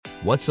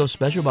What's so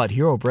special about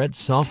Hero Bread's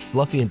soft,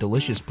 fluffy, and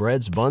delicious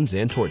breads, buns,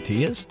 and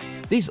tortillas?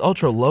 These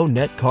ultra-low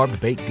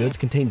net-carb baked goods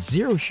contain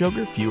zero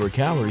sugar, fewer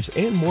calories,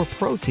 and more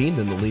protein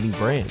than the leading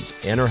brands,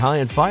 and are high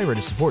in fiber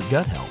to support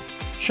gut health.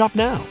 Shop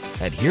now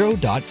at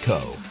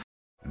hero.co.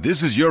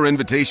 This is your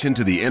invitation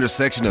to the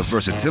intersection of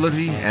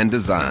versatility and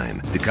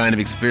design. The kind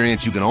of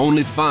experience you can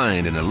only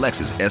find in a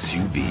Lexus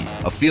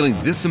SUV. A feeling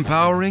this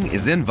empowering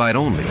is invite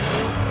only.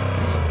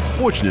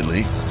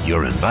 Fortunately,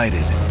 you're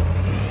invited.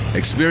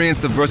 Experience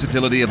the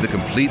versatility of the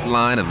complete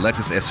line of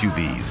Lexus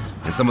SUVs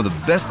and some of the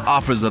best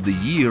offers of the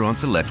year on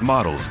select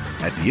models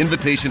at the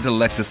Invitation to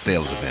Lexus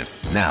sales event,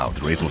 now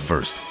through April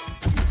 1st.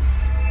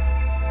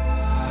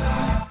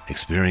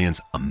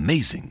 Experience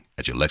amazing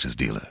at your Lexus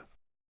dealer.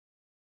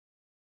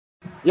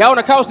 Y'all on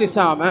the couch this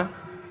time, man.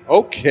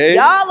 Okay.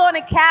 Y'all on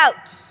the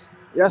couch.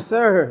 Yes,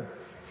 sir.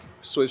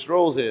 Switch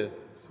roles here.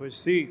 Switch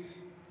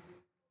seats.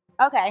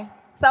 Okay.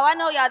 So I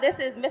know y'all, this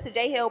is Mr.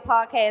 J Hill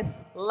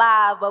Podcast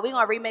Live, but we're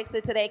going to remix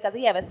it today because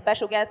we have a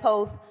special guest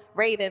host,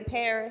 Raven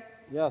Paris.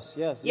 Yes.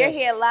 You're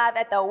here live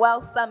at the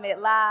Wealth Summit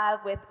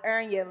Live with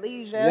Earn Your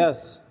Leisure.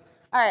 Yes.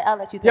 All right, I'll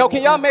let you take Yo, it.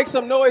 can y'all make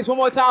some noise one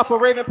more time for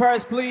Raven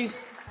Paris,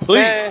 please?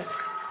 Please. Man.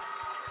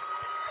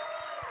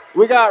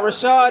 We got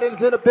Rashad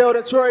in the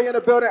building, Troy in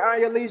the building, Earn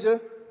Your Leisure.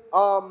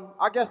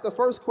 I guess the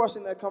first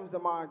question that comes to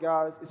mind,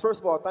 guys, is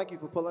first of all, thank you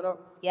for pulling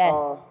up. Yes.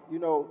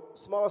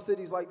 Small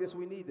cities like this,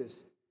 we need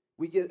this.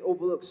 We get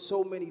overlooked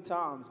so many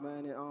times,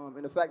 man.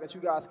 And the fact that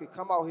you guys could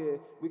come out here,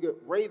 we get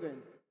Raven.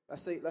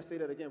 Let's say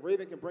that again.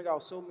 Raven can bring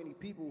out so many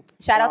people.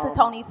 Shout out to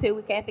Tony, too.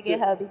 We can't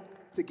forget hubby.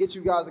 To get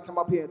you guys to come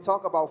up here and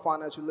talk about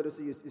financial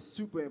literacy is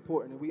super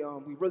important.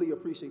 And we really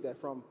appreciate that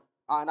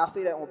and I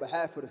say that on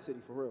behalf of the city,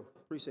 for real.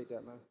 Appreciate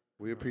that, man.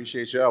 We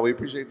appreciate y'all. We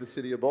appreciate the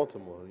city of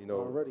Baltimore.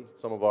 Already.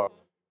 Some of our,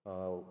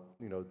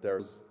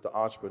 there's the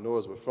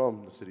entrepreneurs were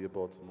from the city of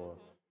Baltimore.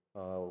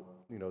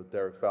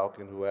 Derek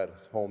Falcon, who had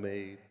his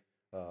homemade.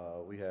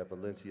 We have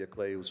Valencia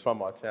Clay, who's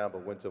from our town,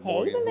 but went to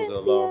Morgan, who's an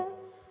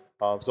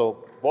alum.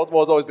 So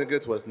Baltimore's always been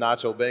good to us.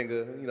 Nacho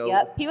Banga,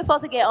 Yep, he was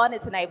supposed to get on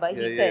it tonight, but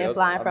he couldn't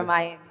fly from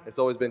Miami. It's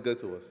always been good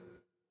to us.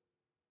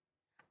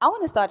 I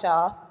want to start y'all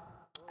off.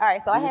 All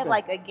right, so I have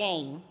like a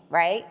game,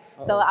 right?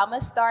 Uh-oh. So I'm going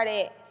to start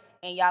it,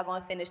 and y'all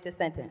going to finish the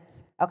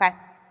sentence, okay?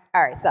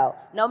 All right, so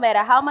no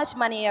matter how much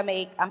money I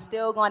make, I'm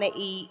still going to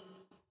eat.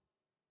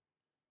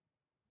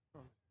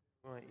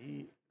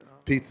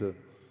 Pizza.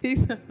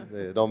 Pizza. Yeah,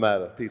 it don't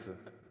matter. Pizza.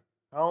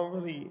 I don't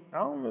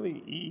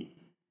really eat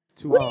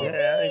too much.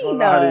 I ain't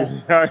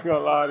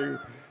gonna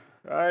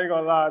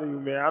lie to you,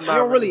 man. I'm not. You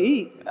don't really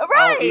eat. Right.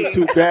 I don't eat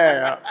too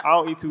bad. I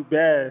don't eat too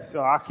bad,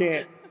 so I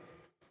can't.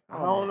 I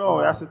don't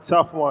know. That's a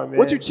tough one, man.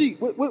 What you cheat?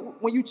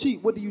 When you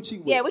cheat, what do you cheat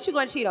with? Yeah, what you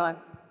gonna cheat on?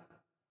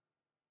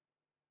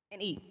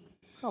 And eat.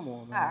 Come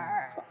on, man. All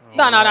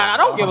right. No,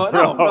 don't give up.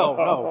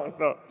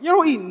 No. You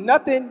don't eat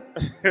nothing.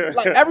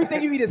 Like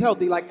everything you eat is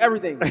healthy. Like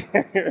everything.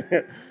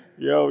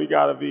 Yo, we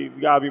gotta be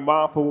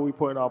mindful what we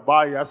put in our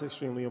body. That's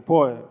extremely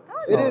important.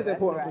 It is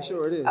important for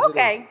sure. It is.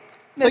 Okay.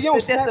 So you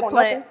don't snack on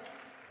nothing?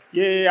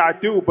 Yeah, I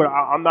do, but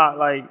I'm not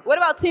like. What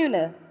about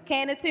tuna?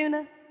 Can of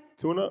tuna?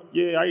 Tuna?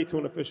 Yeah, I eat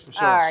tuna fish for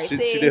sure. All right,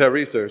 she did her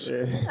research.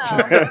 Yeah.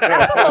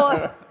 That's a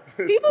little.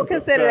 People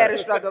consider that a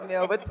struggle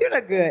meal, but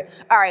tuna good.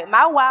 All right,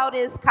 my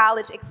wildest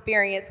college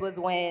experience was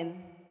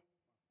when.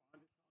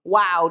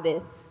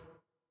 Wildest?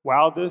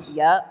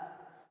 Yep.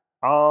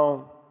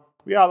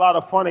 We had a lot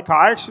of fun in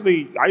college.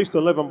 I used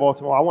to live in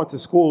Baltimore. I went to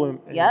school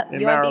in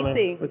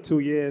Maryland for 2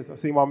 years. I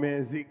see my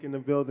man Zeke in the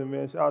building,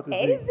 man. Shout out to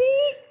Zeke. Hey,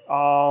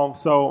 Zeke.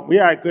 So we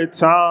had good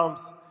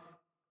times.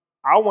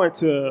 I went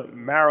to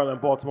Maryland,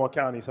 Baltimore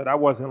County, so that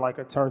wasn't like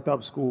a turned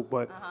up school,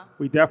 but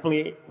we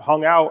definitely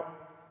hung out.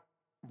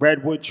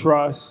 Redwood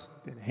Trust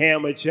and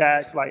Hammer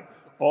Jacks, like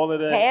all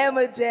of that.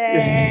 Hammer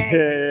Jacks.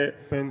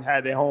 Yeah. And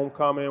had their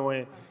homecoming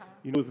when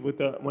was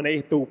when they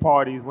threw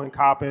parties, when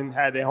Coppin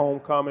had their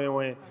homecoming,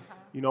 when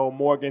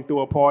Morgan threw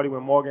a party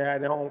when Morgan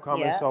had their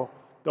homecoming. Yeah. So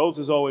those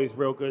was always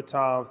real good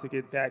times to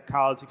get that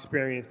college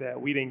experience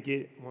that we didn't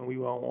get when we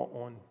were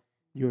on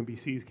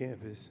UMBC's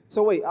campus.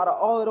 So wait, out of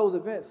all of those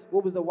events,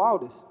 what was the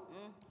wildest?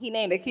 He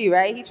named it cute,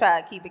 right? He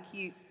tried to keep it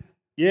cute.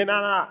 Yeah,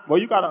 nah. Well,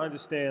 you got to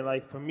understand,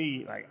 like for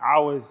me, like I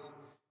was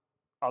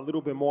a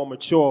little bit more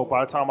mature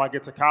by the time I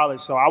get to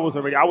college. So I was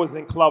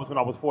in clubs when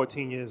I was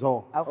 14 years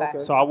old. Okay.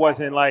 So I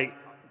wasn't like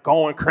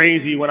going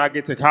crazy when I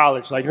get to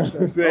college. Like, you know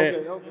what I'm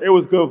saying? Okay. It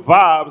was good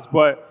vibes,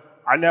 but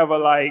I never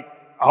like,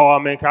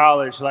 I'm in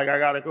college. Like, I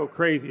got to go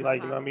crazy.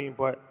 Like, you know what I mean?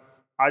 But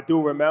I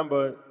do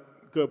remember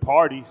good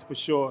parties for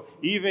sure.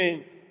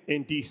 Even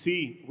in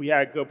D.C., we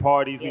had good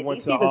parties. Yeah, we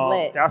went DC was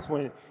lit. That's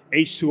when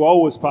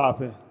H2O was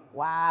popping.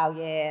 Wow,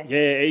 yeah.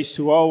 Yeah,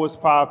 H2O was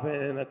popping,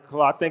 and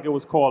I think it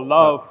was called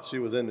Love. She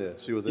was in there.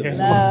 Love,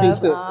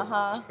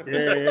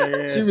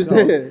 Yeah. She was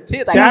there. She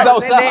was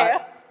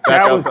outside.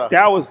 That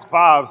was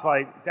vibes.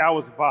 Like, that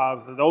was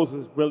vibes. Those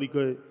was really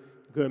good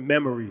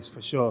memories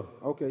for sure.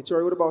 Okay,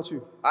 Troy, what about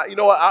you?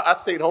 I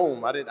stayed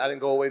home. I didn't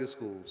go away to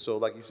school. So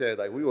like you said,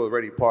 like we were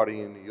already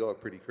partying in New York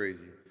pretty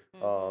crazy,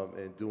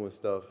 and doing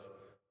stuff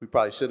we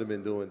probably should have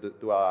been doing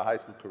throughout our high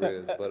school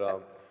careers.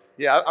 But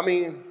Yeah, I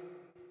mean,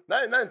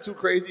 nothing too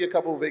crazy. A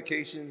couple of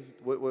vacations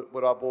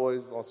with our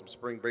boys on some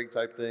spring break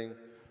type thing,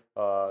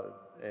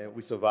 and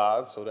we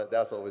survived, so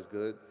that's always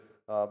good.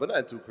 But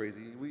nothing too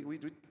crazy.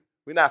 We're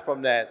not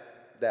from that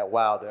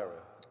wild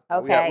era.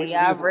 Okay,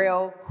 y'all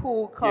real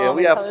cool, calm, yeah,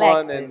 we and have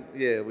collected. fun, and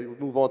yeah, we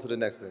move on to the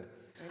next thing.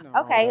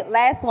 Okay,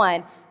 last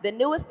one. The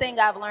newest thing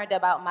I've learned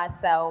about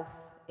myself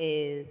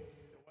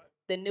is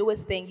the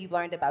newest thing you've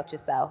learned about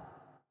yourself.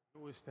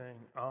 Newest thing.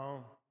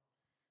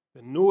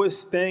 The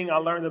newest thing I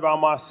learned about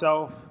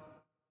myself.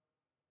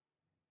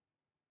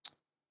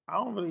 I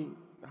don't really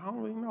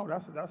know.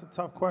 That's a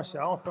tough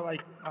question. I feel like.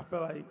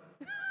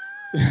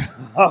 The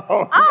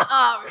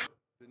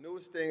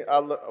newest thing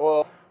I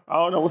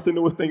don't know. What's the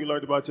newest thing you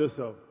learned about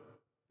yourself?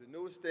 The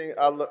newest thing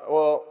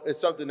it's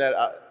something that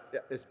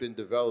it's been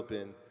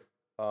developing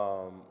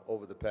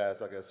over the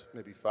past, I guess,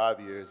 maybe 5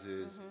 years.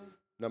 Is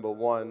number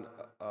one,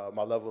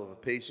 my level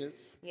of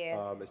patience.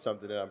 Yeah. Is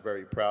something that I'm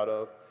very proud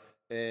of,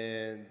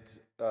 and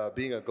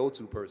being a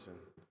go-to person.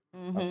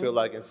 I feel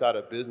like inside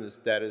of business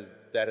that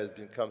has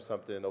become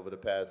something over the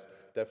past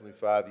definitely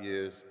 5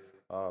 years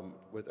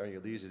with Earn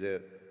Your Leisure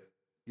that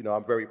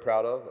I'm very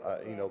proud of.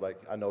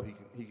 Like I know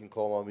he can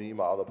call on me.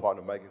 My other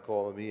partner Mike can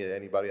call on me, and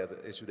anybody has an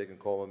issue they can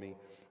call on me.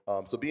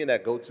 So being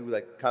that go-to,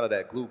 like kind of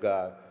that glue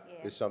guy,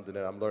 is something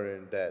that I'm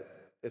learning that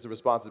it's a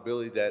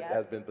responsibility that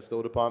has been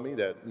bestowed upon me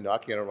that I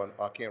can't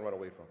run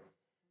away from.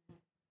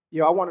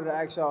 Yo, I wanted to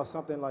ask y'all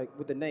something like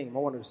with the name. I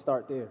wanted to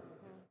start there,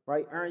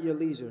 right? Earn Your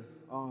Leisure.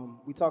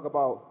 We talk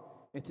about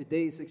in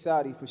today's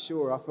society for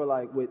sure. I feel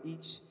like with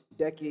each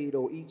decade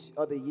or each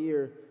other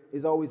year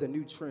is always a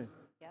new trend,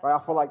 right? I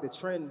feel like the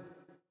trend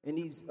in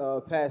these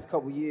past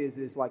couple years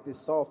is like this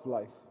soft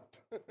life,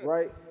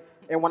 right?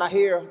 And when I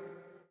hear,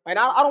 and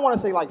I don't want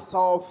to say like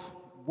soft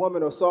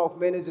woman or soft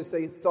men, it's just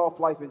say soft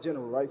life in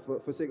general, right?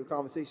 For sake of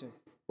conversation.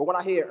 But when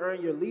I hear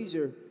Earn Your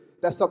Leisure,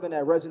 that's something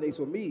that resonates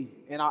with me,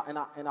 and I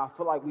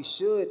feel like we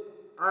should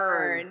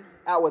earn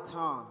our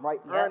time, right?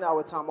 Earn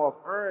our time off,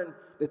 earn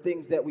the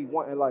things that we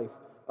want in life.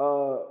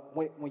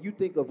 When you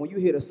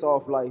hear the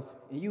soft life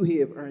and you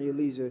hear Earn Your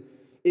Leisure,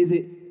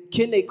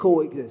 can they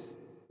coexist,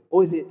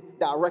 or is it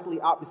directly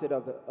opposite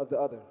of the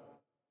other?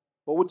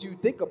 But what do you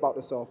think about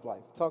the soft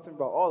life? Talk to me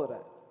about all of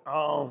that.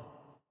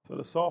 So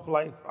the soft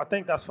life, I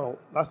think that's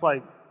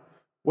like,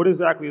 what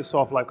exactly is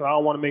soft life? Because I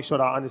don't want to make sure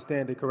that I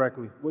understand it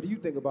correctly. What do you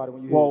think about it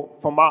when you hear it? Well,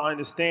 from my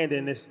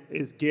understanding,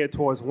 it's geared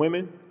towards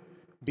women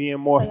being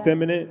more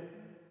feminine.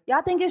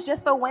 Y'all think it's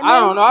just for women? I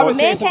don't know. I've been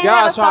seeing Men some can't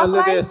have guys a trying to soft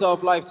live life? their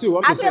soft life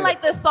too. I feel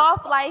like the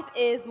soft life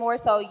is more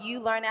so you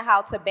learning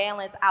how to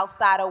balance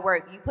outside of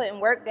work. You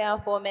putting work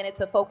down for a minute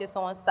to focus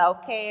on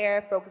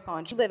self-care, focus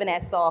on living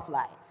that soft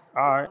life.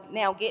 All right.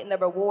 Now getting the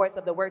rewards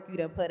of the work you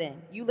done put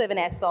in. You living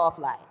that soft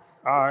life.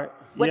 All right.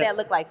 What that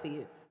look like for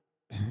you?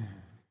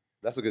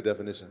 That's a good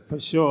definition. For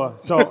sure.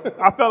 So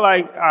I feel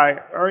like, all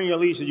right, Earn Your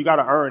Leisure, you got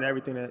to earn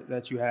everything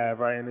that you have,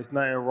 right? And there's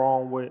nothing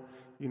wrong with,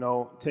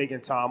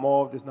 taking time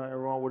off. There's nothing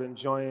wrong with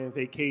enjoying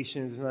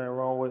vacations. There's nothing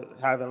wrong with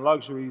having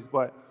luxuries.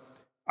 But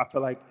I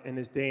feel like in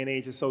this day and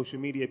age of social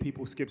media,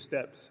 people skip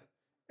steps.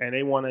 And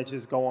they want to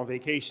just go on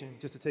vacation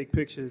just to take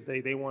pictures.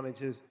 They want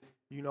to just,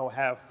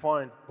 have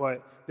fun.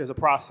 But there's a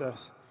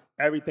process.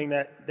 Everything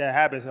that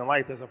happens in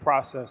life, there's a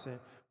process. And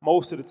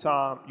most of the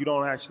time, you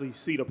don't actually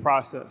see the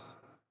process.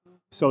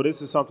 So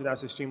this is something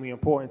that's extremely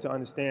important to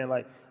understand.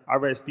 Like, I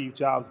read Steve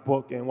Jobs'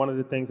 book, and one of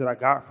the things that I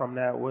got from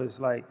that was,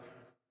 like,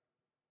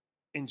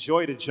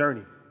 enjoy the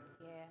journey.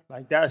 Yeah.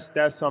 Like,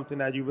 that's something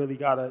that you really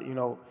got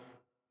to,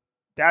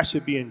 that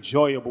should be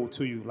enjoyable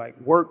to you. Like,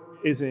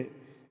 it's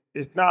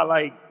not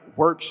like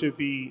work should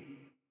be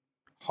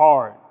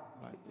hard.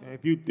 Like,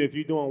 if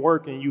you're doing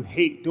work and you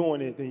hate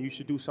doing it, then you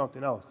should do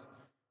something else.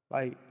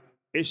 Like,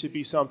 it should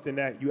be something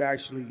that you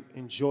actually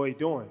enjoy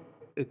doing.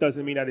 It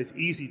doesn't mean that it's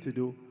easy to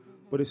do,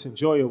 but it's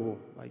enjoyable.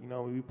 Like,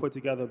 when we put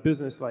together a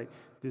business, like,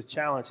 there's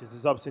challenges,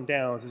 there's ups and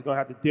downs. You're going to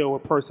have to deal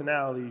with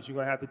personalities. You're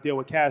going to have to deal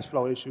with cash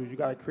flow issues. You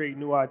got to create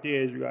new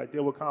ideas. You got to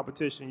deal with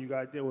competition. You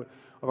got to deal with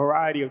a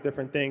variety of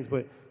different things.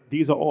 But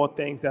these are all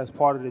things that's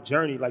part of the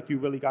journey. Like, you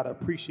really got to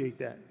appreciate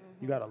that.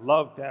 You got to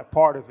love that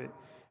part of it,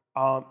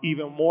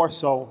 even more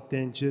so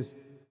than just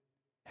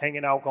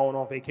hanging out, going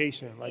on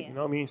vacation. Like, you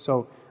know what I mean?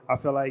 So I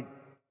feel like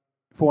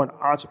for an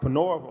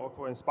entrepreneur or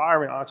for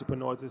inspiring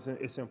entrepreneurs,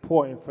 it's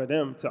important for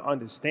them to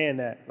understand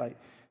that, like,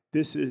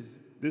 this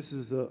is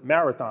a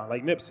marathon,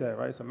 like Nip said,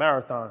 right? It's a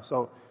marathon.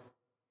 So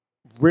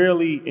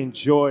really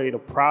enjoy the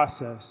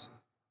process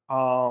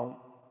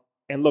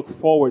and look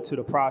forward to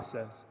the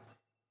process.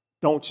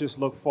 Don't just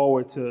look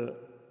forward to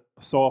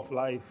a soft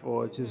life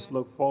or just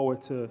look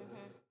forward to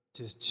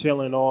just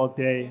chilling all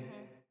day.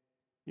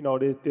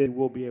 They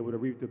will be able to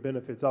reap the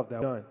benefits of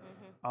that done.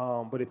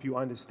 But if you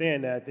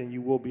understand that, then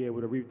you will be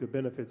able to reap the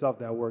benefits of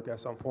that work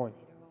at some point.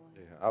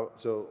 Yeah,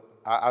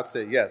 I'd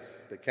say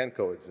yes, they can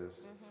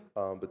coexist.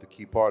 But the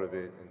key part of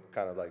it, and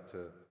kind of like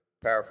to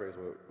paraphrase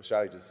what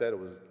Rashad just said, it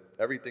was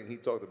everything he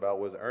talked about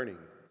was earning.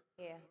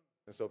 Yeah.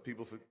 And so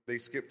people, they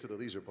skip to the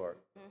leisure part,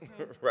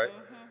 right?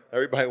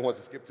 Everybody wants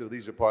to skip to the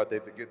leisure part. They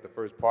forget the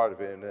first part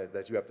of it, and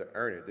that you have to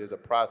earn it. There's a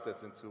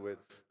process into it.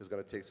 It's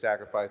going to take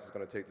sacrifice. It's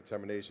going to take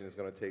determination. It's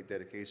going to take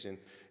dedication.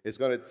 It's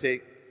going to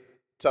take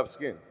tough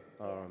skin.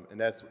 And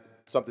that's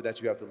something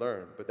that you have to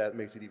learn. But that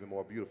makes it even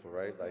more beautiful,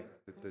 right? Like,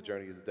 the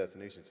journey is a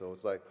destination. So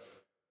it's like,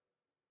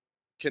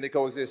 can it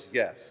coexist?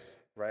 Yes,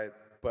 right?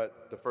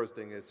 But the first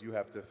thing is you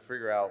have to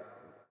figure out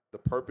the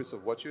purpose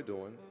of what you're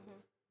doing,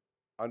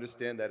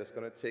 understand that it's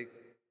going to take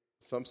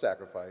some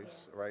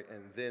sacrifice, right?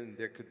 And then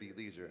there could be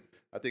leisure.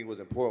 I think it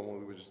was important when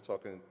we were just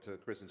talking to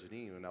Chris and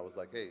Janine, and I was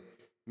like, hey,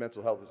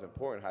 mental health is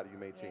important. How do you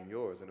maintain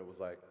yours? And it was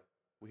like,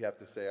 we have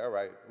to say, all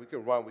right, we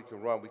can run,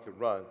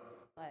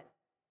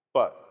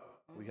 but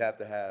we have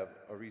to have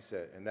a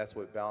reset. And that's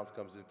what balance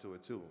comes into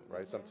it too,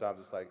 right? Sometimes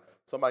it's like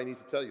somebody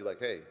needs to tell you,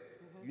 like, hey,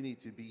 you need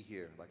to be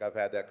here. Like, I've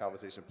had that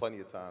conversation plenty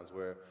of times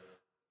where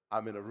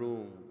I'm in a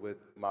room with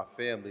my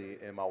family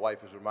and my wife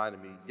is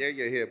reminding me, yeah,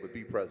 you're here, but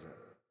be present.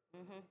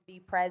 Be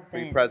present.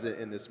 Be present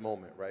in this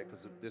moment, right?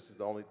 Because this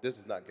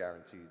is not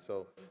guaranteed.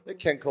 So it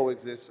can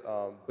coexist,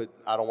 but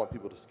I don't want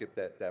people to skip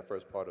that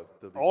first part of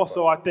the leisure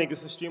Also, part. I think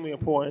it's extremely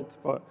important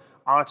for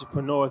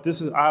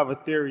entrepreneurs. I have a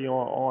theory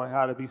on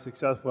how to be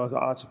successful as an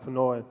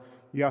entrepreneur. And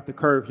you have to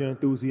curb your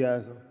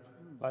enthusiasm.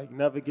 Like,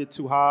 never get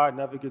too high,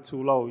 never get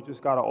too low. You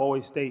just got to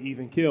always stay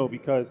even keel,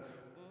 because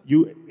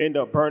you end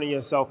up burning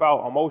yourself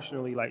out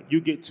emotionally. Like,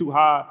 you get too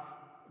high,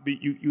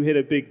 you hit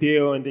a big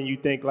deal, and then you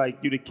think like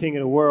you're the king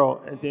of the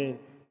world, and then,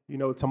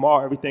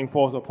 tomorrow everything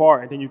falls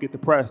apart, and then you get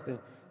depressed, and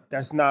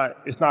it's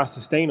not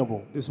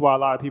sustainable. This is why a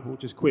lot of people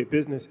just quit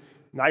business,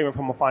 not even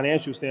from a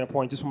financial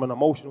standpoint, just from an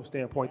emotional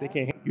standpoint. They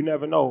can't. You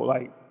never know.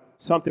 Like,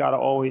 something gotta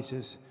always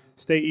just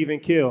stay even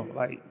keel.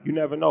 Like, you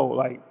never know.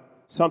 Like,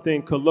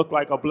 something could look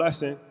like a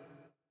blessing,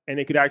 and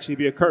it could actually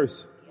be a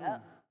curse.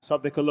 Yep.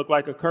 Something could look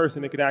like a curse,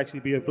 and it could actually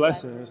be a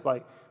blessing. It's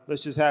like,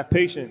 let's just have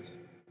patience.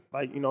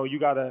 Like, you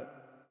gotta.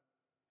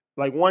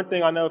 Like, one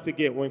thing I'll never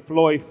forget, when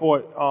Floyd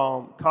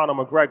fought Conor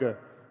McGregor,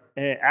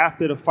 and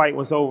after the fight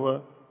was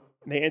over,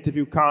 they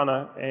interviewed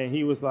Conor, and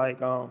he was like,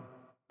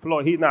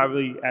 Floyd, he's not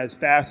really as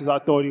fast as I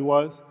thought he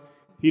was.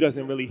 He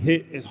doesn't really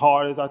hit as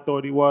hard as I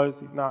thought he was.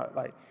 He's not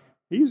like,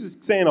 he was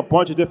just saying a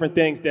bunch of different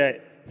things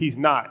that he's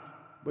not.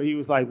 But he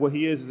was like, what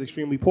he is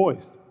extremely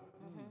poised.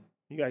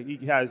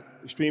 He has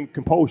extreme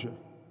composure.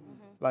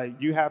 Like,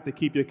 you have to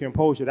keep your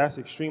composure. That's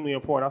extremely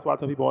important. That's why I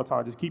tell people all the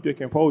time, just keep your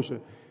composure.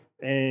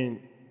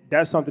 And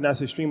that's something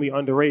that's extremely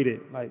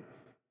underrated. Like,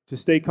 to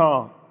stay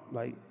calm.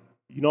 Like,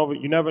 you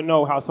never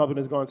know how something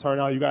is going to turn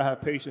out. You got to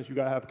have patience. You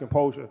got to have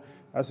composure.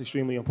 That's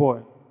extremely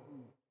important.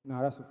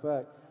 No, that's a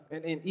fact.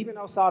 And even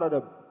outside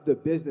of the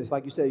business,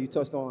 like you said, you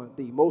touched on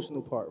the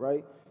emotional part,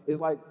 right? It's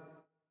like,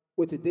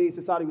 with today's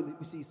society,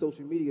 we see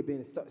social media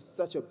being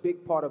such a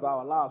big part of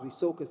our lives. We're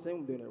so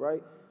consumed in it,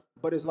 right?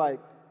 But it's like,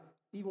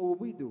 even what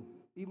we do,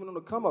 even on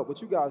the come up,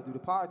 what you guys do, the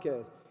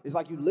podcast, it's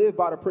like you live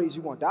by the praise,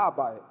 you want to die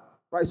by it,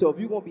 right? So if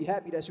you're going to be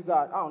happy that you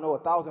got,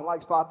 1,000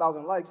 likes,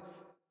 5,000 likes,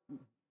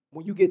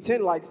 when you get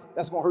 10 likes,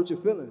 that's going to hurt your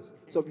feelings.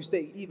 So if you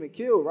stay even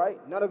keel, right,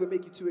 none of it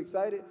make you too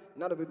excited,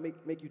 none of it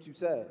make you too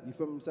sad. You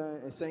feel what I'm saying?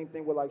 And same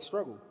thing with, like,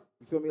 struggle.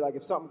 You feel me? Like,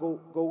 if something go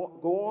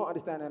on,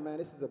 understand that, man,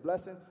 this is a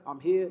blessing.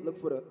 I'm here. Look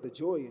for the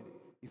joy in it.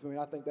 You feel me?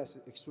 I think that's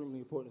extremely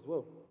important as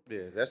well.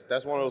 Yeah,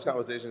 that's one of those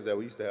conversations that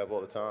we used to have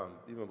all the time.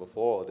 Even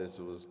before all this,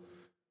 it was,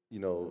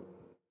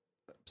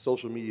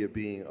 social media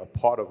being a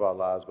part of our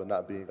lives, but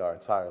not being our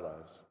entire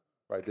lives,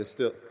 right? There's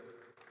still...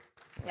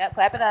 Yep,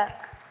 clap it up.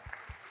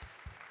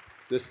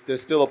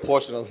 There's still a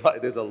portion of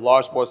life, there's a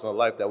large portion of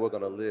life that we're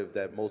going to live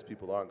that most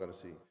people aren't going to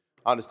see.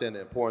 I understand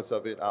the importance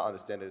of it. I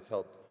understand that it's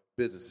helped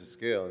businesses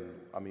scale,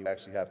 and you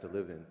actually have to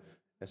live in.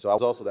 And so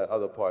there's also that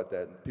other part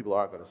that people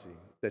aren't going to see,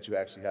 that you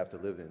actually have to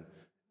live in.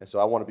 And so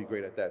I want to be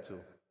great at that too.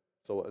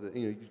 So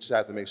you just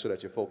have to make sure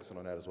that you're focusing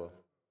on that as well.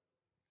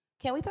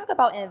 Can we talk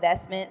about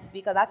investments?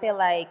 Because I feel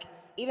like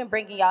even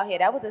bringing y'all here,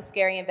 that was a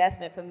scary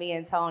investment for me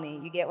and Tony.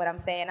 You get what I'm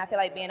saying? I feel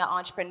like being an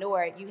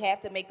entrepreneur, you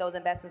have to make those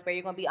investments where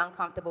you're going to be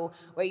uncomfortable,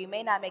 where you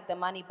may not make the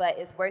money, but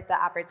it's worth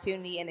the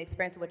opportunity and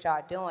experience what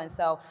y'all doing.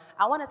 So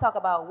I want to talk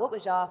about, what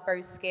was y'all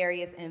first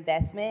scariest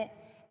investment,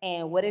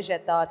 and what is your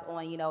thoughts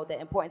on, the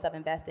importance of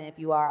investing if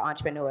you are an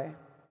entrepreneur?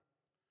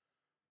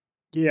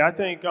 Yeah, I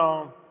think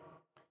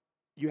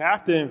you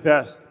have to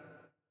invest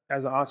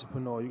as an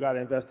entrepreneur. You got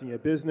to invest in your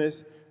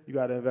business. You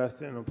got to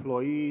invest in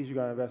employees. You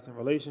got to invest in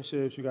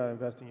relationships. You got to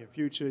invest in your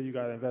future. You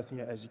got to invest in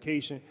your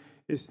education.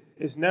 It's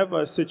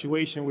never a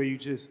situation where you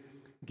just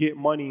get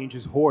money and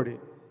just hoard it.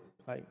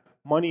 Like,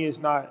 money is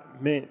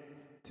not meant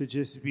to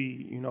just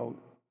be,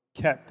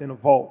 kept in a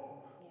vault.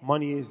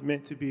 Money is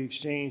meant to be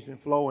exchanged and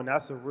flow, and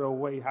that's a real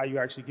way how you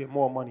actually get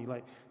more money.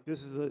 Like,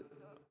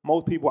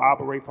 most people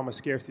operate from a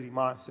scarcity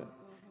mindset.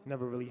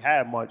 Never really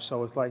had much,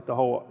 so it's like the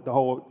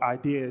whole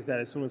idea is that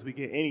as soon as we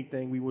get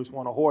anything, we just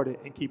want to hoard it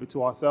and keep it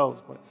to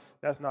ourselves. But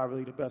that's not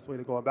really the best way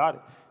to go about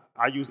it.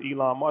 I use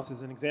Elon Musk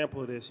as an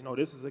example of this.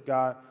 This is a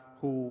guy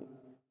who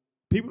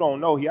people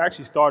don't know. He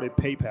actually started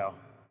PayPal.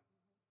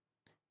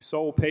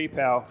 Sold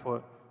PayPal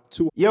for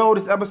Yo,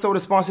 this episode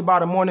is sponsored by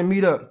The Morning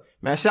Meetup.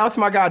 Man, shout out to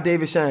my guy,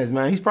 David Shands,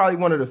 man. He's probably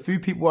one of the few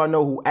people I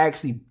know who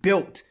actually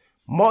built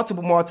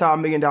multiple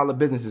multi-million-dollar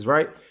businesses,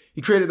 right?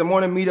 He created The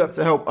Morning Meetup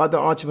to help other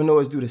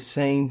entrepreneurs do the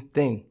same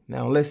thing.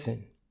 Now,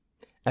 listen,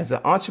 as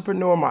an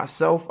entrepreneur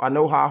myself, I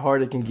know how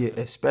hard it can get,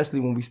 especially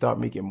when we start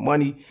making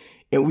money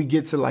and we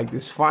get to like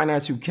this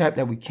financial cap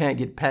that we can't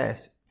get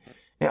past.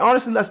 And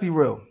honestly, let's be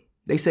real.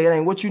 They say it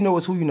ain't what you know,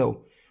 it's who you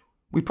know.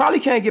 We probably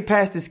can't get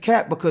past this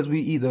cap because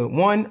we either,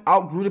 one,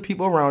 outgrew the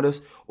people around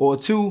us, or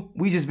two,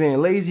 we just being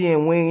lazy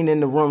and we ain't in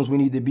the rooms we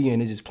need to be in.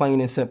 It's just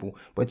plain and simple.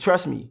 But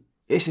trust me,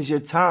 this is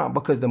your time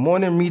because the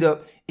Morning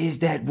Meetup is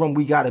that room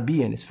we got to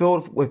be in. It's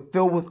filled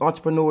with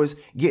entrepreneurs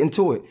getting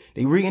to it.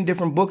 They reading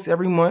different books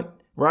every month,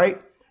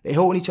 right? They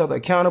holding each other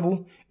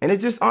accountable. And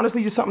it's just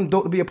honestly just something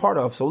dope to be a part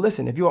of. So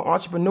listen, if you're an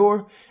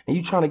entrepreneur and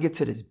you trying to get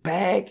to this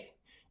bag,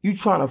 you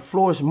trying to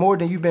flourish more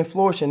than you've been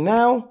flourishing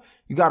now,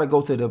 you got to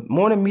go to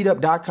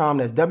themorningmeetup.com.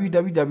 That's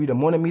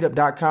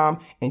www.themorningmeetup.com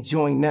and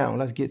join now.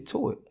 Let's get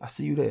to it. I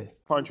see you there.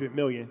 100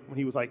 million when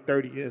he was like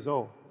 30 years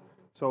old.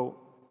 So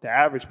the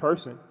average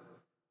person,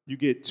 you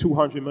get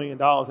 $200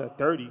 million at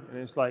 30, and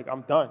it's like,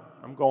 I'm done.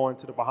 I'm going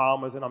to the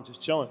Bahamas, and I'm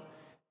just chilling.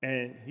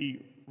 And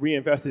he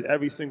reinvested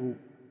every single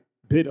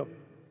bit of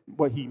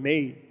what he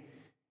made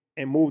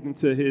and moved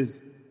into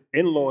his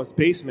in-laws'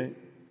 basement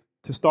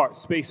to start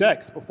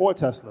SpaceX before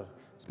Tesla.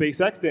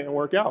 SpaceX didn't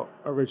work out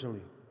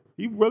originally.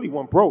 He really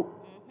went broke.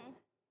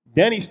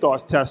 Then he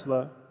starts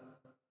Tesla.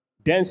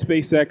 Then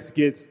SpaceX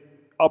gets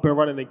up and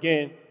running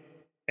again,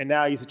 and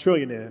now he's a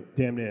trillionaire,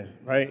 damn near,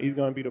 right? He's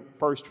going to be the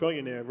first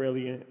trillionaire,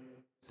 really, and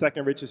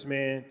second richest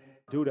man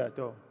do that,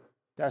 though.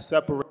 That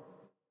separates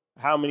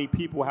how many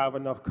people have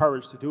enough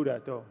courage to do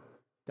that, though.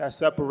 That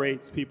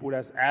separates people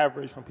that's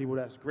average from people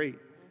that's great.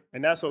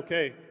 And that's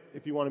okay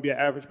if you want to be an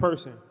average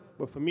person.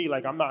 But for me,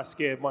 like, I'm not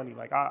scared of money.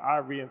 Like, I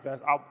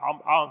reinvest.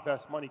 I'll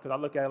invest money because I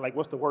look at it like,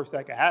 what's the worst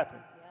that could happen?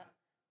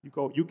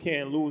 You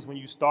can't lose when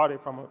you started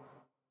from a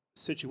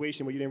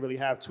situation where you didn't really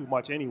have too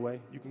much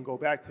anyway. You can go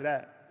back to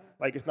that.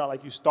 Like, it's not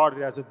like you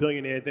started as a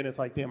billionaire, then it's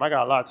like, damn, I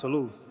got a lot to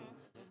lose.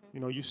 You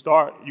know, you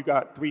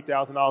got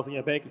 $3,000 in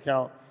your bank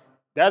account.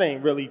 That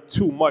ain't really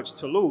too much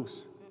to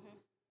lose.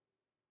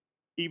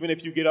 Even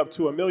if you get up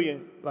to $1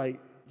 million,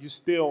 like, you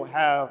still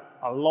have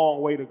a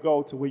long way to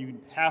go to where you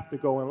have to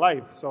go in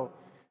life. So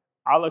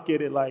I look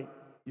at it like,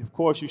 of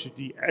course, you should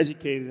be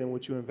educated in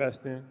what you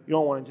invest in. You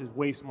don't want to just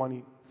waste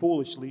money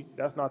foolishly.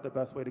 That's not the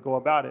best way to go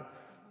about it.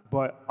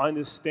 But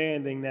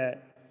understanding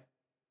that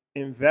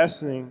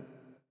investing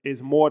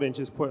is more than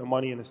just putting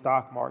money in the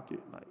stock market.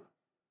 Like,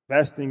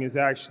 investing is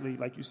actually,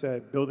 like you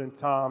said, building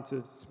time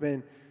to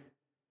spend.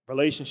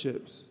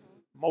 Relationships,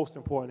 most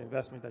important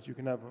investment that you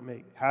can ever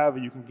make. However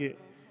you can get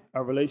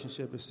a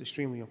relationship is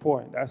extremely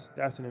important.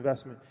 That's an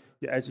investment.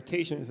 Your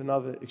education is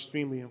another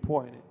extremely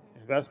important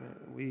investment.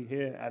 We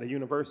here at a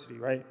university,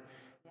 right?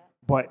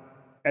 But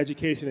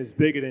education is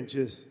bigger than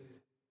just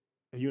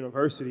a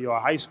university or a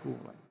high school.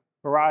 Like,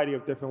 variety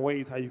of different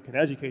ways how you can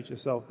educate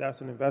yourself.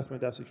 That's an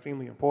investment that's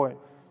extremely important.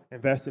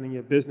 Investing in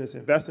your business,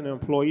 investing in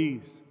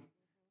employees.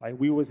 Like,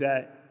 we was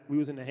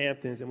in the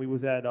Hamptons, and we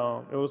was at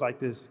it was like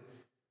this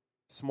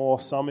small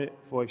summit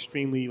for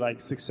extremely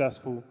like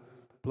successful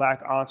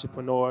black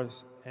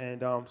entrepreneurs,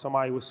 and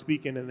somebody was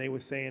speaking and they were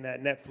saying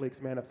that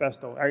Netflix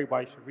manifesto,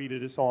 everybody should read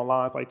it, it's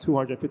online, it's like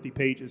 250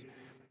 pages,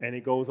 and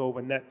it goes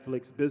over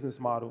Netflix business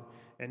model.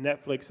 And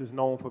Netflix is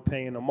known for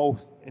paying the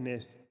most in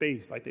their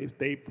space. Like,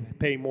 they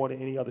pay more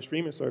than any other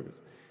streaming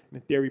service. And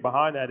the theory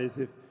behind that is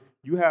if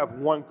you have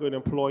one good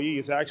employee,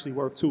 it's actually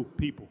worth two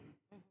people.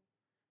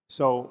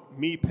 So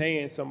me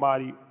paying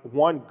somebody,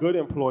 one good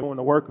employee, doing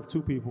the work of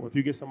two people. If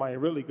you get somebody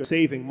really good,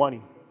 saving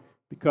money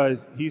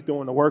because he's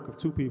doing the work of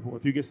two people.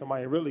 If you get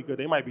somebody really good,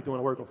 they might be doing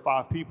the work of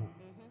 5 people.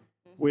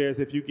 Whereas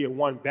if you get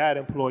one bad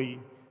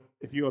employee,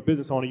 if you're a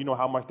business owner, you know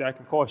how much that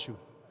can cost you.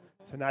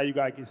 So now you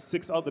got to get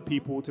 6 other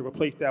people to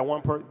replace that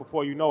one person.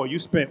 Before you know it, you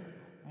spent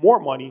more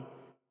money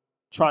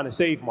trying to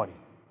save money.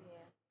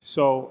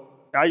 So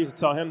I used to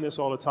tell him this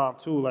all the time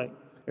too. Like,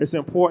 it's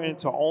important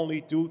to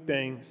only do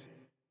things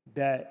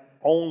that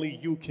only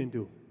you can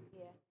do.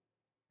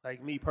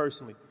 Like me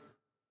personally,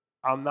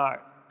 I'm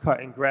not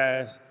cutting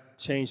grass,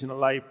 changing a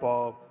light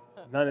bulb,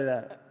 none of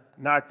that.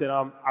 Not that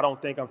I don't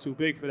think I'm too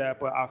big for that,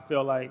 but I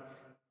feel like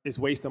it's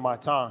wasting my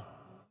time.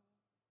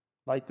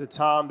 Like, the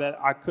time that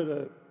I could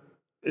have,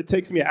 it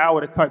takes me an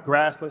hour to cut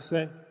grass, let's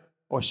say,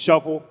 or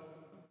shovel.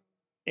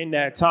 In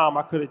that time,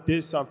 I could have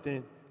did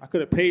something. I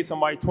could have paid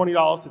somebody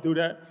 $20 to do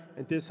that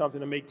and did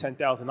something to make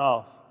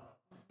 $10,000.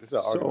 This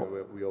is an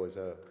argument we always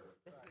have.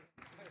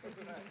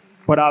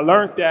 But I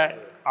learned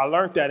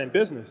that in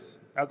business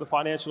as a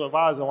financial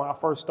advisor. When I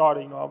first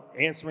started, I'm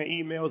answering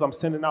emails, I'm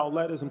sending out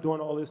letters, I'm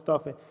doing all this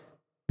stuff, and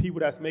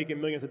people that's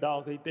making millions of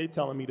dollars, they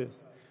telling me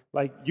this.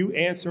 Like, you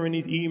answering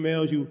these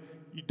emails, you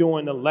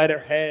doing the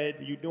letterhead,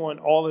 you doing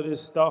all of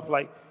this stuff.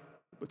 Like,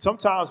 but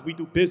sometimes we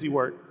do busy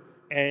work,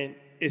 and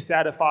it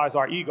satisfies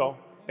our ego,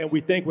 and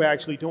we think we're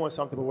actually doing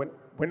something, but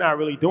we're not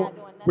really doing.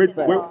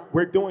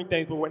 We're doing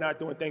things, but we're not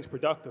doing things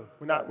productive.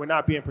 We're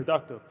not being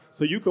productive.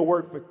 So you could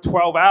work for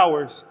 12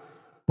 hours,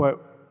 but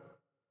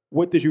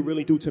what did you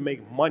really do to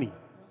make money?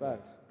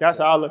 Facts. That's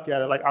how I look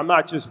at it. Like, I'm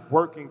not just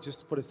working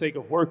just for the sake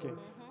of working.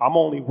 I'm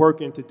only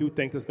working to do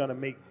things that's gonna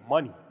make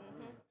money.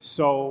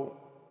 So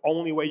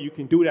only way you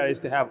can do that is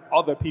to have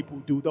other people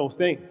do those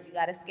things. You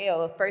got to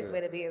scale. The first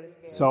way to be able to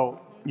scale.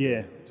 So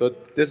yeah. So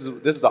this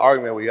is the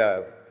argument we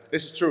have.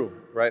 This is true,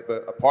 right?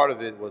 But a part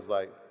of it was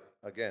like,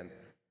 again,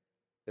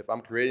 if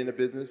I'm creating a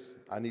business,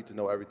 I need to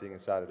know everything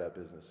inside of that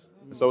business.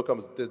 And so it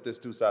comes. There's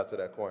two sides to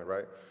that coin,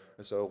 right?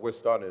 And so we're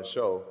starting a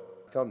show.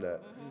 Become that.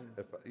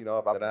 If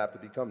then I have to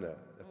become that.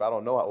 If I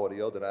don't know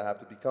audio, then I have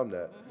to become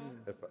that.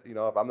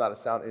 If I'm not a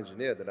sound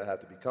engineer, then I have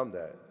to become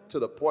that. To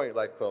the point,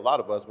 like for a lot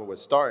of us, when we're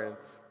starting,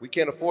 we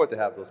can't afford to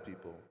have those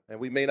people, and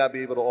we may not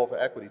be able to offer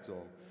equity to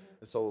them.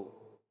 And so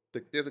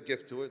there's a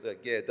gift to it.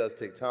 That it does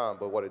take time,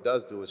 but what it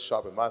does do is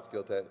sharpen my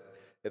skill. That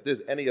if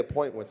there's any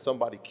point when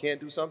somebody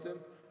can't do something,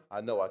 I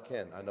know I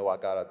can. I know I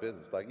got our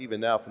business. Like even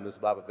now from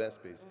this live event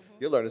space,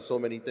 you're learning so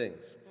many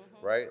things,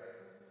 right?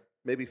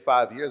 Maybe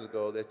 5 years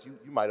ago that you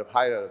might have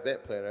hired an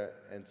event planner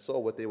and saw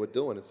what they were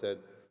doing and said,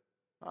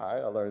 all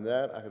right, I learned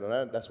that. I can do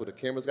that. That's where the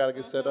cameras got to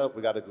get set up.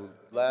 We got to do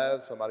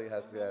labs. Somebody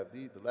has to have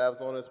the labs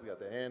on us. We got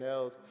the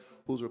handhelds.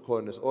 Who's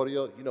recording this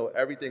audio? You know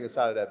everything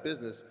inside of that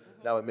business.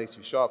 Now it makes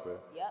you sharper.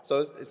 Yep.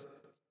 So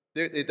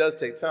it does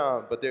take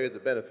time, but there is a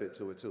benefit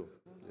to it too.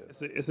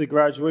 Yeah. It's a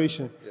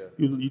graduation. Yeah.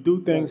 You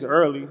do things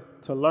early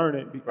to learn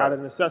it out of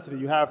necessity.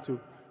 You have to,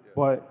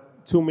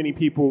 but too many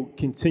people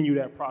continue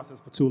that process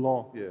for too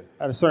long. Yeah.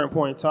 At a certain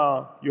point in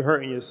time, you're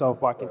hurting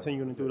yourself by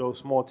continuing to do those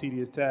small,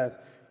 tedious tasks.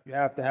 You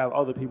have to have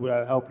other people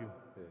that help you.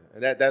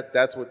 Yeah. And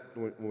that's what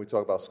when we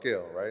talk about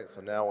scale, right?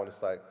 So now when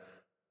it's like,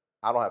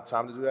 I don't have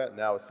time to do that,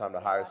 now it's time to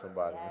hire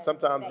somebody. Yes, and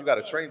sometimes you got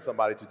to train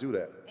somebody to do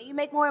that. And you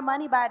make more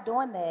money by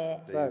doing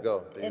that. There you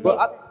go.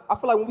 But I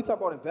feel like when we talk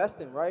about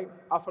investing, right?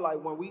 I feel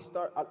like when we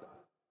start,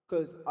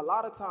 because a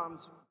lot of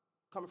times,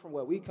 coming from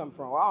where we come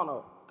from, I don't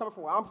know, coming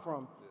from where I'm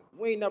from,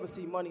 we ain't never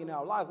see money in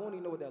our life. We don't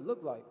even know what that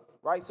look like,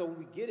 right? So when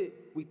we get it,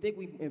 we think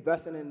we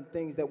investing in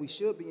things that we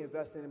should be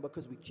investing in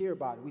because we care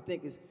about it. We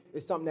think it's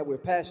something that we're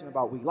passionate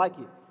about. We like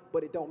it,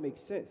 but it don't make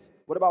sense.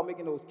 What about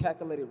making those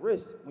calculated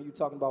risks when you're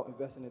talking about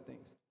investing in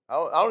things?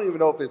 I don't even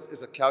know if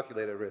it's a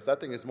calculated risk. I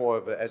think it's more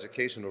of an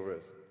educational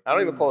risk. I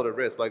don't even call it a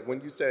risk. Like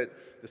when you said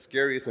the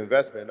scariest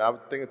investment, I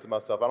was thinking to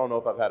myself, I don't know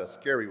if I've had a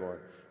scary one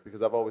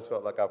because I've always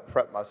felt like I've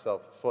prepped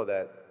myself for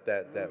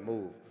that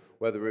move,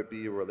 whether it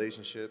be a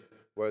relationship,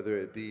 whether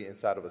it be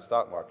inside of a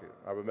stock market.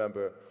 I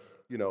remember,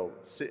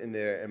 sitting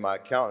there in my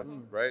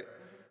account, right?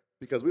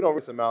 Because we don't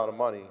risk amount of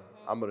money,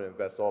 I'm going to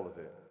invest all of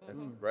it,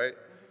 right?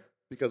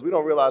 Because we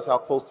don't realize how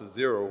close to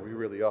zero we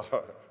really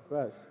are.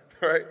 Facts.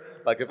 Right?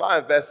 Like if I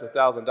invest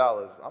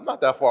 $1,000, I'm not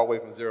that far away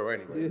from zero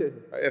anyway. Yeah.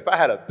 Right? If I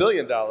had $1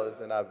 billion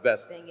and I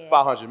invest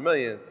 $500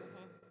 million,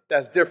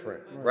 that's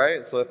different,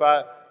 right? So if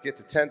I get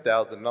to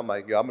 10,000 and I'm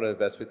like, I'm going to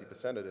invest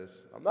 50% of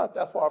this, I'm not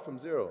that far from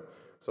zero.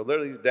 So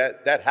literally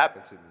that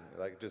happened to me.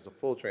 Like just a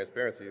full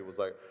transparency. It was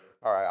like,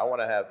 all right, I want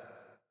to have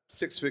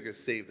 6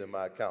 figures saved in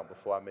my account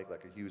before I make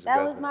like a huge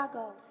investment. That was my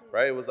goal too.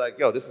 Right? It was like,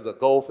 this is a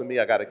goal for me.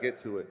 I got to get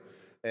to it.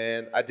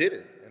 And I did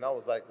it. And I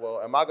was like, well,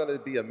 am I going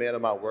to be a man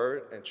of my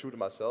word and true to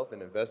myself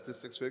and invest this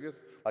 6 figures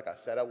like I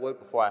said I would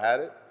before I had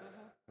it?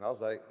 And I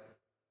was like,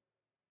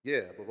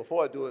 yeah. But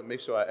before I do it,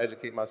 make sure I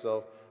educate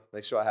myself,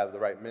 make sure I have the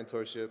right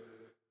mentorship,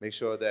 make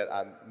sure that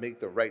I make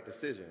the right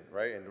decision,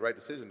 right? And the right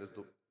decision is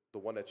the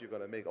one that you're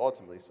going to make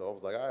ultimately. So I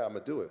was like, all right, I'm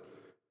going to do it.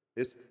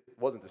 It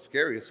wasn't the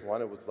scariest one.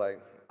 It was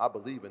like, I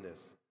believe in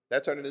this.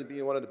 That turned into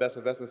being one of the best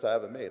investments I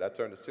ever made. I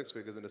turned the 6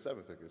 figures into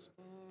 7 figures.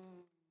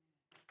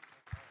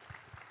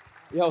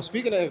 Yo,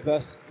 speaking of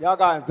invest, y'all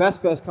got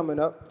Invest Fest coming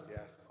up. Yes.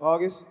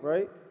 August,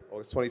 right?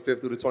 August 25th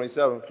through the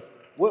 27th.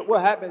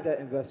 What happens at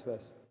Invest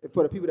Fest?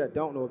 For the people that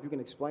don't know, if you can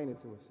explain it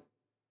to us.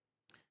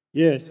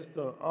 Yeah, it's just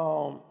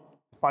a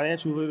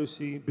financial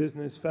literacy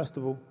business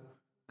festival,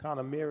 kind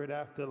of mirrored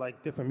after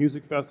like different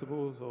music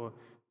festivals or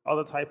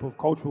other type of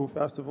cultural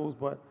festivals,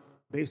 but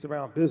based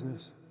around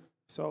business.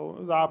 So it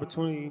was an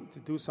opportunity to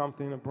do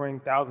something to bring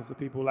thousands of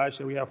people. Last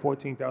year we had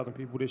 14,000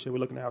 people. This year we're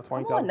looking to have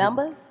 20,000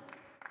 numbers.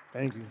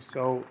 Thank you.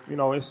 So,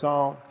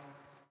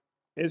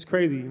 it's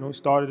crazy.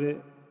 Started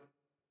it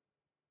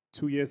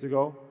 2 years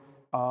ago.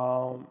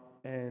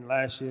 And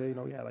last year,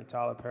 we had like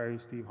Tyler Perry,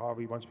 Steve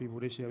Harvey, a bunch of people.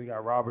 This year we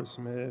got Robert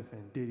Smith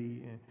and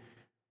Diddy and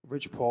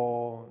Rich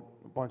Paul,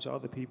 a bunch of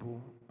other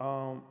people.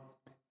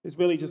 It's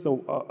really just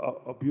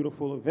a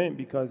beautiful event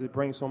because it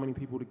brings so many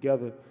people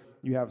together.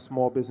 You have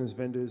small business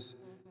vendors,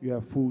 you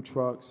have food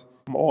trucks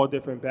from all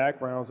different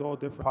backgrounds, all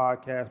different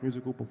podcasts,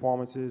 musical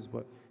performances,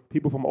 but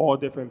people from all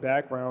different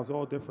backgrounds,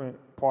 all different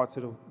parts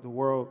of the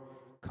world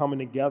coming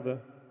together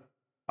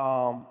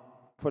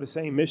for the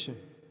same mission,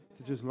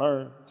 to just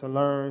learn,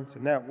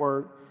 to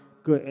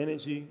network, good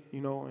energy,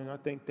 and I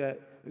think that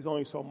there's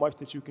only so much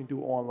that you can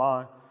do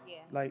online. Yeah.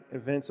 Like,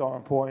 events are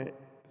important.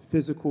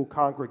 Physical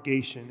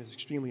congregation is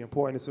extremely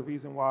important. It's a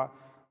reason why,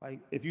 like,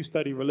 if you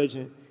study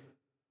religion,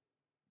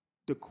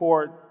 the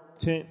core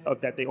tint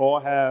of that they all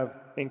have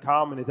in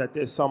common is that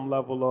there's some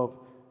level of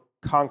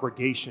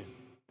congregation.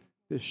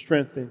 There's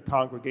strength in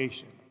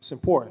congregation. It's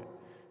important.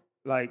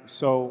 Like,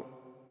 so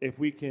if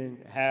we can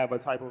have a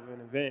type of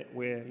an event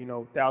where, you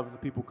know, thousands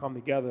of people come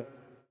together,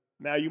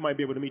 now you might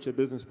be able to meet your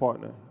business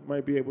partner. You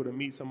might be able to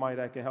meet somebody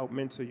that can help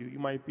mentor you. You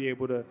might be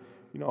able to,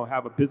 you know,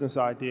 have a business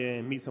idea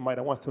and meet somebody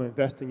that wants to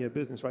invest in your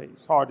business, right?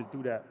 It's hard to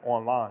do that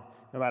online,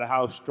 no matter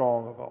how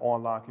strong of an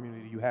online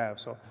community you have.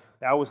 So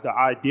that was the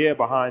idea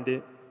behind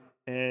it.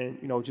 And,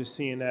 you know, just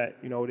seeing that,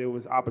 you know, there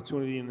was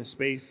opportunity in the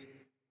space.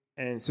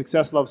 And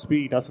success loves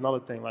speed. That's another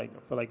thing. Like, I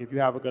feel like if you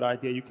have a good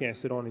idea, you can't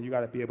sit on it. You got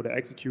to be able to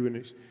execute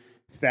it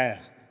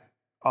fast.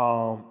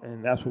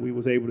 And that's what we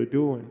was able to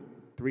do. And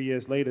 3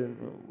 years later,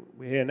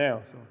 we're here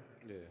now. So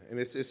yeah, and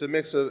it's a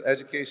mix of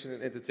education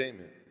and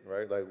entertainment,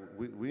 right? Like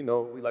we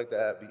know we like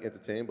to be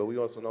entertained, but we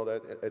also know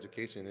that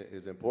education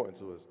is important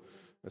to us.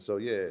 And so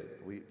yeah,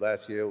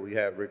 last year we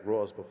had Rick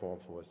Ross perform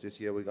for us. This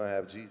year we're gonna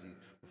have Jeezy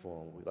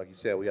perform. Like you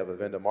said, we have a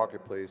vendor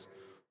marketplace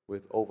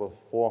with over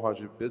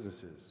 400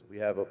 businesses. We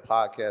have a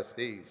podcast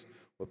stage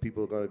where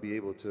people are going to be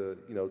able to,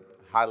 you know,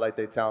 highlight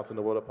their talents in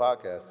the world of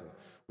podcasting.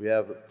 We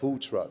have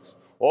food trucks.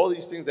 All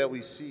these things that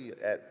we see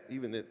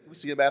we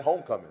see them at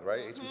homecoming,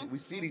 right? We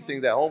see these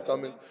things at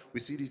homecoming. We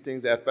see these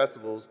things at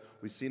festivals.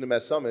 We've seen them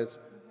at summits,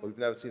 but we've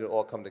never seen it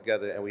all come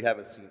together, and we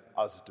haven't seen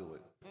us do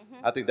it.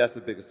 I think that's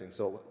the biggest thing.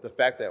 So the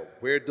fact that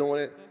we're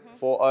doing it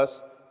for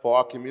us, for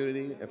our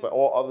community, and for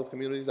all other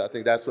communities, I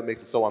think that's what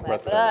makes it so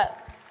unprecedented.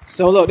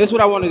 So look, this is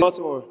what I want to do.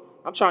 Baltimore.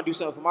 I'm trying to do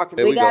something for my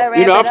community. We gotta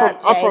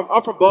wrap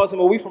I'm from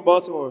Baltimore. We from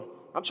Baltimore.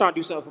 I'm trying to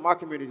do something for my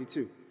community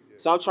too.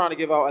 So I'm trying to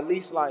give out at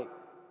least like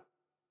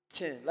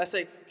 10. Let's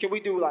say, can we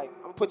do like,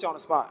 I'm gonna put you on the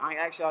spot. I ain't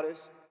asked y'all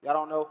this. Y'all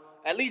don't know.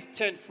 At least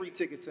 10 free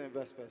tickets to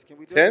InvestFest. Can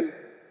we do 10? it?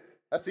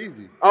 That's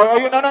easy. No,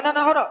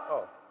 hold up.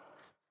 Oh.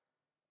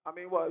 I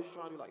mean, what? You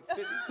trying to do like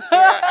 50?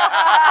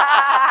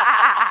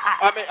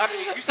 I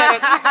mean, you said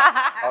that's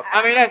easy. Okay.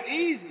 I mean, that's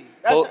easy.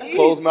 That's easy.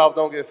 Closed mouth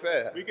don't get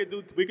fed. We could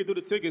do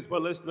the tickets,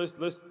 but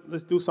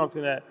let's do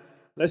something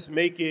let's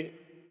make it,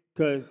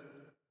 because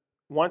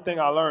one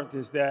thing I learned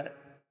is that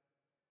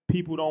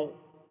people don't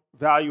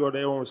value or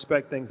they don't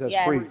respect things that's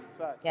free.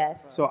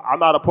 Yes. So I'm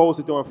not opposed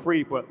to doing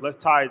free, but let's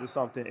tie it to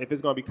something. If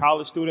it's going to be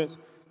college students,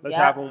 let's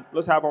have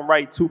them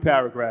write 2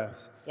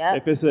 paragraphs.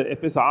 Yep.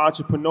 If it's an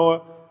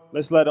entrepreneur,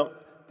 let's let them.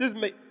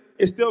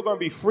 It's still going to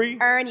be free.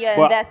 Earn your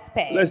invest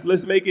pay.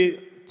 Let's make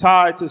it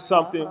tied to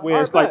something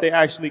where it's like they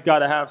actually got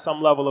to have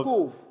some level of.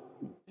 Cool.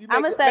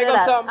 I'm gonna set it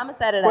up.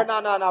 But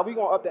no. We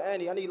gonna up the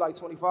ante. I need like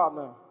 25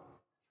 now.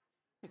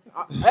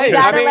 Hey,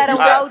 gotta let them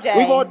go,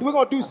 Jay. We're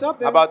gonna do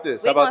something. How about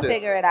this? We're gonna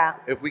figure it out.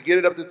 If we get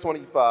it up to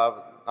 25,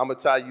 I'm gonna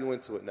tie you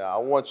into it now. I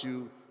want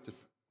you to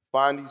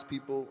find these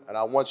people, and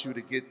I want you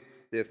to get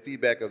their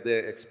feedback of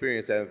their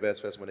experience at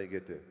InvestFest when they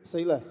get there.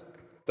 Say less.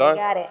 Done?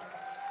 You got it.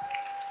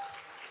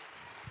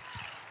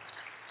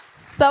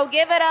 So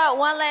give it up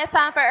one last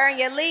time for Earn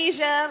Your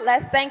Leisure.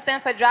 Let's thank them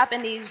for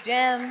dropping these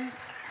gems,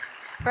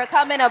 for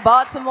coming to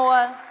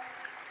Baltimore,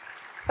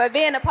 for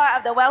being a part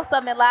of the Wealth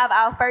Summit Live,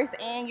 our first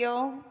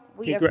annual.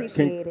 We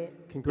appreciate it.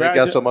 Thank you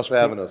guys so much for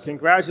having us.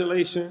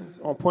 Congratulations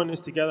on putting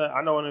this together.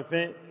 I know an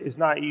event is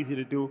not easy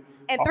to do.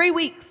 In 3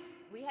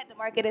 weeks. We had to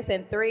market this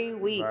in 3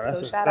 weeks. Right,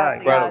 so shout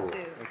out to y'all too.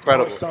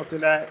 Incredible.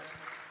 Something that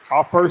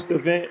our first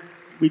event,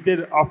 we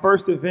did our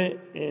first event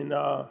in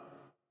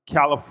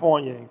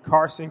California, in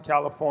Carson,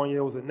 California.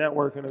 It was a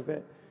networking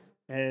event.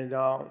 And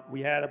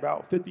we had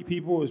about 50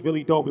 people. It was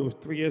really dope. It was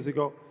 3 years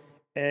ago.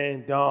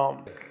 And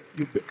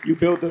you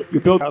build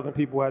 1,000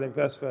 people at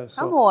InvestFest.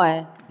 So, come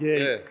on.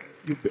 Yeah.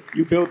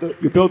 You build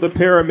the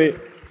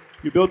pyramid.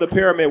 You build the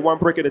pyramid one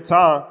brick at a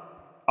time.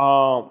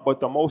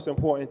 But the most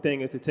important thing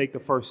is to take the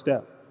first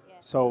step. Yeah.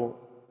 So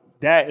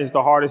that is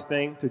the hardest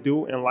thing to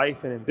do in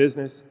life and in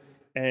business.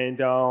 And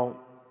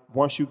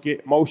once you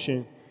get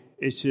motion,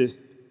 it's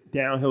just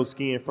downhill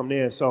skiing from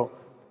there. So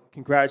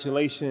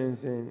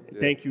congratulations and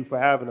thank you for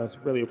having us.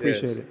 Really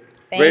appreciate it.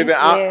 Thank Raven,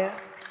 you.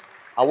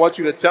 I want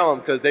you to tell them,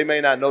 because they may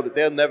not know that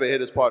they'll never hear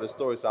this part of the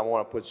story, so I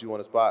want to put you on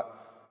the spot.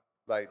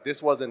 Like,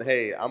 this wasn't,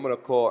 hey, I'm going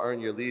to call Earn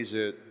Your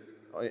Leisure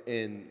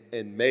in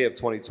May of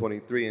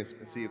 2023 and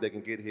see if they can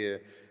get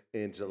here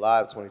in July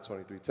of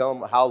 2023. Tell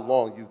them how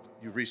long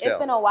you've reached out. It's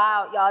been a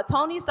while, y'all.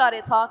 Tony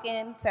started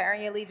talking to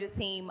Earn Your Leisure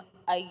team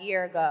a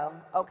year ago,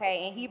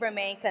 okay? And he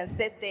remained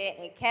consistent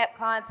and kept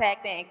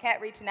contacting and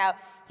kept reaching out.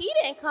 He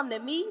didn't come to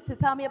me to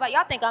tell me about,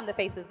 y'all think I'm the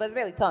faceless, but it's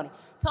really Tony.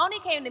 Tony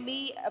came to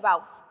me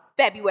about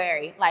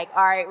February, like,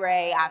 all right,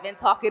 Ray, I've been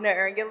talking to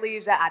Earn Your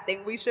Leisure. I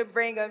think we should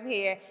bring them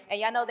here. And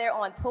y'all know they're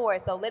on tour,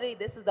 so literally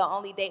this is the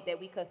only date that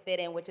we could fit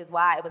in, which is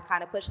why it was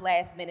kind of pushed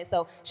last minute.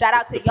 So shout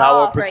out to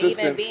y'all for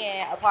even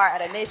being a part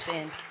of the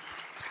mission.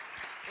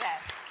 Yes.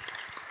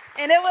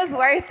 And it was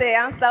worth it.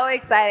 I'm so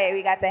excited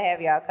we got to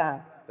have y'all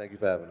come. Thank you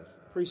for having us.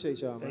 Appreciate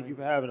y'all, man. Thank you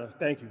for having us.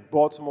 Thank you.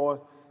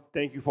 Baltimore,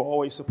 thank you for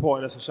always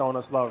supporting us and showing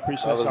us love.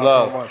 Appreciate y'all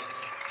so much.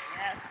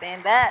 Yeah,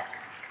 stand up.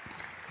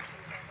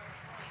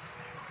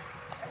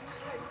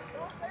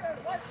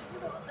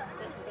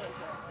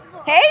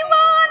 Hey,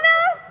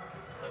 Lana.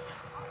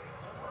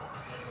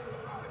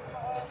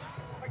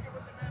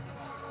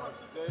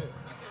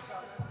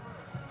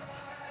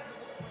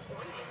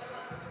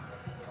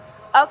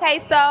 Okay,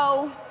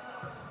 so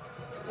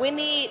we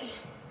need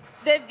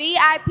the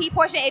VIP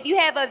portion. If you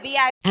have a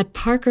VIP. At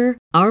Parker,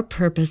 our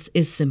purpose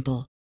is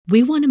simple.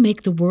 We want to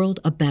make the world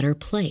a better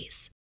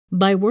place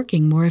by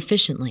working more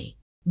efficiently,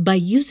 by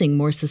using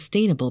more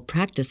sustainable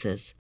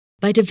practices,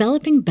 by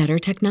developing better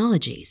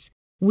technologies.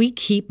 We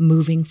keep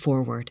moving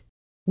forward.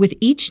 With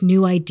each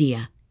new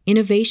idea,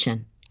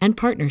 innovation, and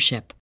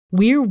partnership,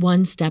 we're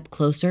one step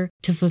closer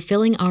to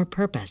fulfilling our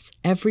purpose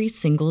every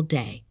single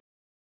day.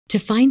 To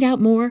find out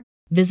more,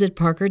 visit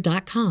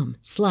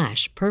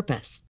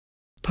parker.com/purpose.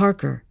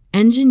 Parker,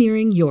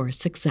 engineering your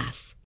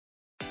success.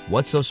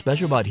 What's so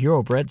special about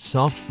Hero Bread's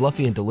soft,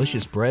 fluffy, and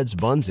delicious breads,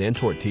 buns, and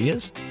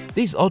tortillas?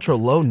 These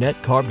ultra-low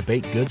net-carb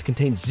baked goods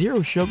contain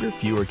zero sugar,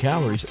 fewer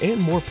calories,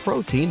 and more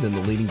protein than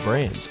the leading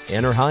brands,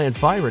 and are high in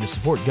fiber to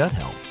support gut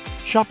health.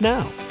 Shop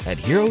now at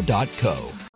hero.co.